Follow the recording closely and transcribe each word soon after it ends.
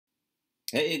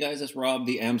Hey guys, it's Rob,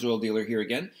 the AMSOIL dealer here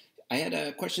again. I had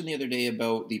a question the other day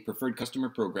about the Preferred Customer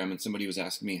Program, and somebody was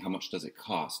asking me how much does it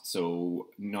cost. So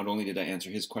not only did I answer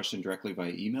his question directly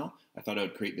via email, I thought I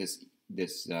would create this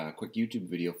quick YouTube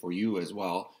video for you as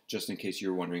well, just in case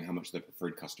you're wondering how much the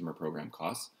Preferred Customer Program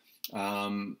costs.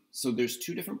 So there's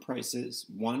two different prices,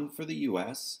 one for the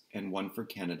US and one for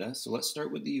Canada. So let's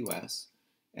start with the US.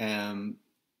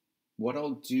 What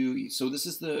I'll do, so this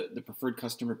is the preferred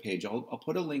customer page. I'll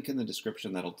put a link in the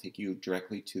description that'll take you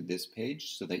directly to this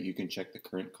page so that you can check the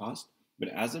current cost. But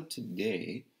as of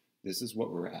today, this is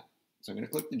what we're at. So I'm going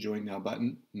to click the Join Now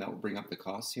button, and that will bring up the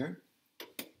costs here.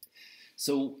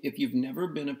 So if you've never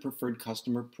been a preferred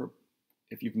customer,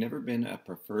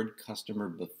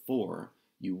 before,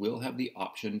 you will have the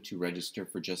option to register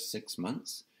for just 6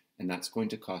 months, and that's going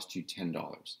to cost you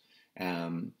 $10.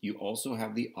 You also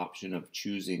have the option of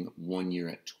choosing 1 year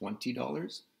at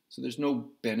 $20. So there's no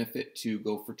benefit to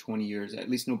go for 20 years, at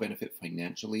least no benefit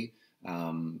financially.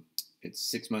 It's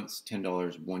 6 months,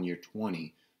 $10, 1 year,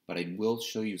 20. But I will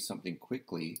show you something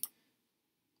quickly.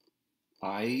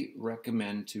 I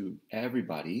recommend to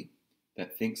everybody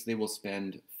that thinks they will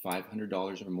spend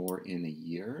 $500 or more in a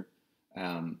year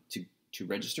to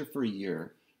register for a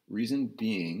year. Reason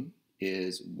being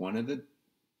is one of the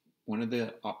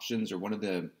options, or one of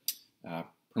the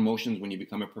promotions when you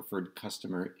become a preferred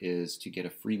customer, is to get a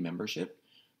free membership,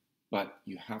 but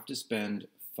you have to spend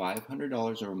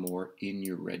 $500 or more in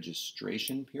your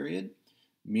registration period,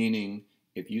 meaning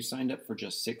if you signed up for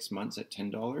just 6 months at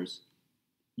 $10,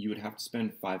 you would have to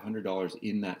spend $500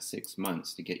 in that 6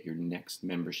 months to get your next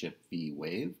membership fee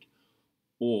waived.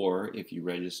 Or if you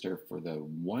register for the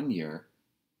 1 year,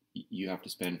 you have to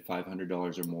spend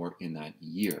 $500 or more in that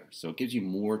year. So it gives you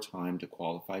more time to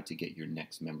qualify to get your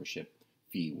next membership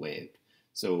fee waived.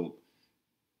 So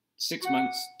 6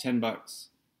 months, $10,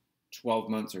 12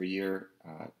 months or a year,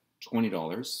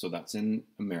 $20. So that's in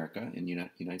America, in the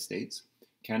United States.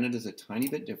 Canada's a tiny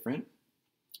bit different.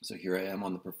 So here I am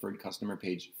on the preferred customer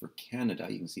page for Canada.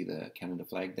 You can see the Canada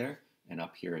flag there, and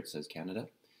up here it says Canada.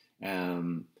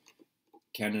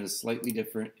 Canada's slightly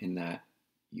different in that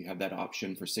you have that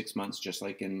option for 6 months, just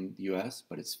like in the US,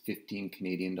 but it's 15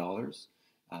 Canadian dollars,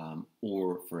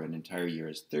 or for an entire year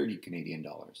is 30 Canadian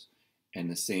dollars. And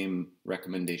the same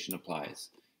recommendation applies.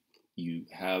 You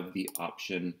have the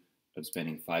option of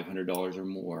spending $500 or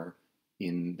more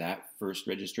in that first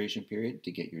registration period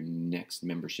to get your next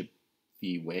membership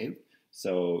fee waived.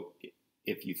 So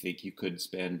if you think you could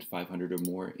spend $500 or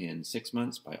more in 6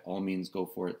 months, by all means go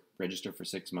for it. Register for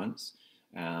 6 months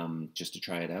just to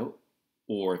try it out.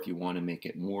 Or if you want to make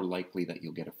it more likely that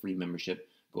you'll get a free membership,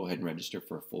 go ahead and register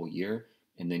for a full year,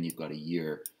 and then you've got a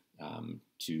year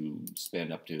to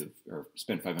spend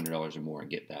spend $500 or more and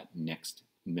get that next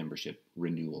membership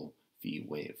renewal fee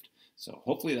waived. So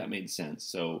hopefully that made sense.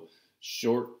 So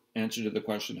short answer to the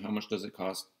question, how much does it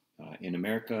cost in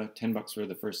America? $10 for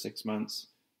the first 6 months,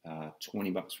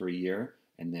 $20 for a year,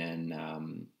 and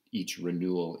then each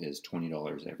renewal is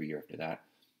 $20 every year after that.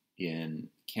 In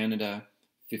Canada,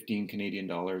 15 Canadian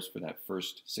dollars for that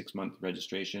first 6 month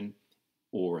registration,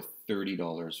 or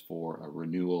 $30 for a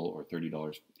renewal, or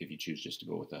 $30 if you choose just to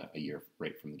go with a year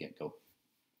right from the get-go.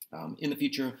 In the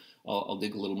future, I'll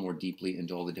dig a little more deeply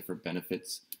into all the different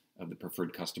benefits of the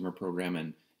Preferred Customer Program,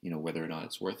 and whether or not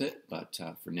it's worth it. But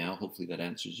for now, hopefully that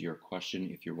answers your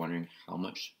question if you're wondering how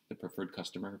much the Preferred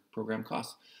Customer Program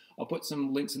costs. I'll put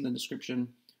some links in the description,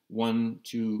 one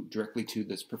directly to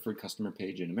this Preferred Customer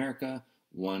page in America,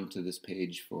 one to this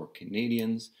page for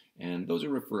Canadians, and those are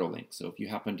referral links. So if you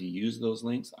happen to use those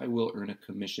links, I will earn a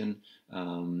commission.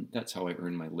 That's how I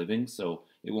earn my living, so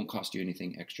it won't cost you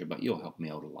anything extra, but you'll help me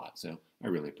out a lot, so I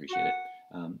really appreciate it.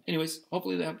 Anyways,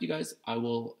 hopefully that helped you guys. I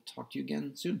will talk to you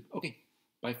again soon. Okay,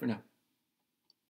 bye for now.